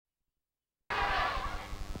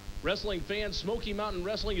Wrestling fans, Smoky Mountain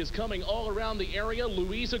Wrestling is coming all around the area.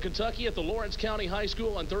 Louisa, Kentucky at the Lawrence County High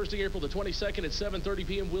School on Thursday, April the 22nd at 7:30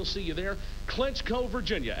 p.m. We'll see you there. Clinchco,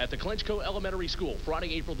 Virginia at the Clinchco Elementary School.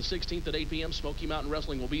 Friday, April the 16th at 8 p.m. Smoky Mountain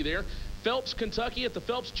Wrestling will be there. Phelps, Kentucky at the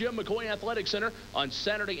Phelps Jim McCoy Athletic Center on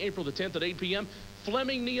Saturday, April the 10th at 8 p.m.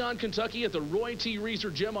 Fleming, Neon, Kentucky at the Roy T.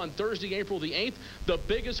 Reeser Gym on Thursday, April the 8th. The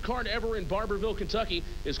biggest card ever in Barberville, Kentucky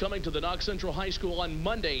is coming to the Knox Central High School on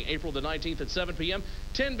Monday, April the 19th at 7 p.m.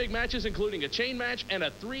 10 big matches, including a chain match and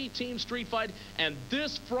a 3-team street fight. And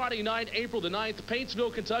this Friday night, April the 9th,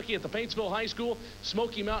 Paintsville, Kentucky at the Paintsville High School.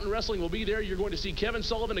 Smoky Mountain Wrestling will be there. You're going to see Kevin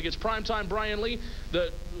Sullivan against primetime Brian Lee,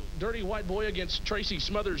 the Dirty White Boy against Tracy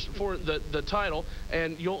Smothers for the title.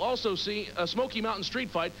 And you'll also see a Smoky Mountain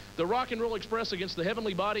street fight, the Rock and Roll Express against the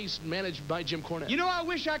Heavenly Bodies, managed by Jim Cornette. You know, I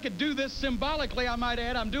wish I could do this symbolically, I might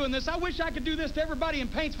add. I'm doing this. I wish I could do this to everybody in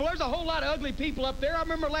Paintsville. There's a whole lot of ugly people up there. I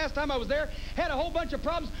remember last time I was there, had a whole bunch of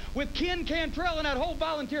problems with Ken Cantrell and that whole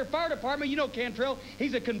volunteer fire department. You know Cantrell,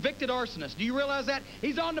 he's a convicted arsonist. Do you realize that?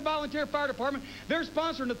 He's on the volunteer fire department. They're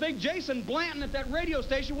sponsoring the thing. Jason Blanton at that radio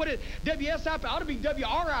station, what is WSIP? Ought to be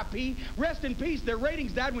WRIP. Rest in peace. Their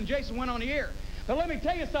ratings died when Jason went on the air. But let me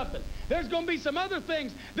tell you something. There's going to be some other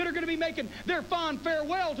things that are going to be making their fond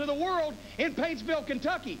farewell to the world in Paintsville,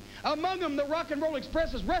 Kentucky. Among them, the Rock and Roll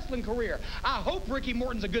Express's wrestling career. I hope Ricky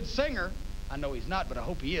Morton's a good singer. I know he's not, but I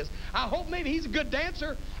hope he is. I hope maybe he's a good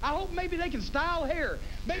dancer. I hope maybe they can style hair.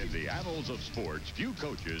 Maybe in the annals of sports, few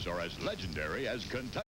coaches are as legendary as Kentucky.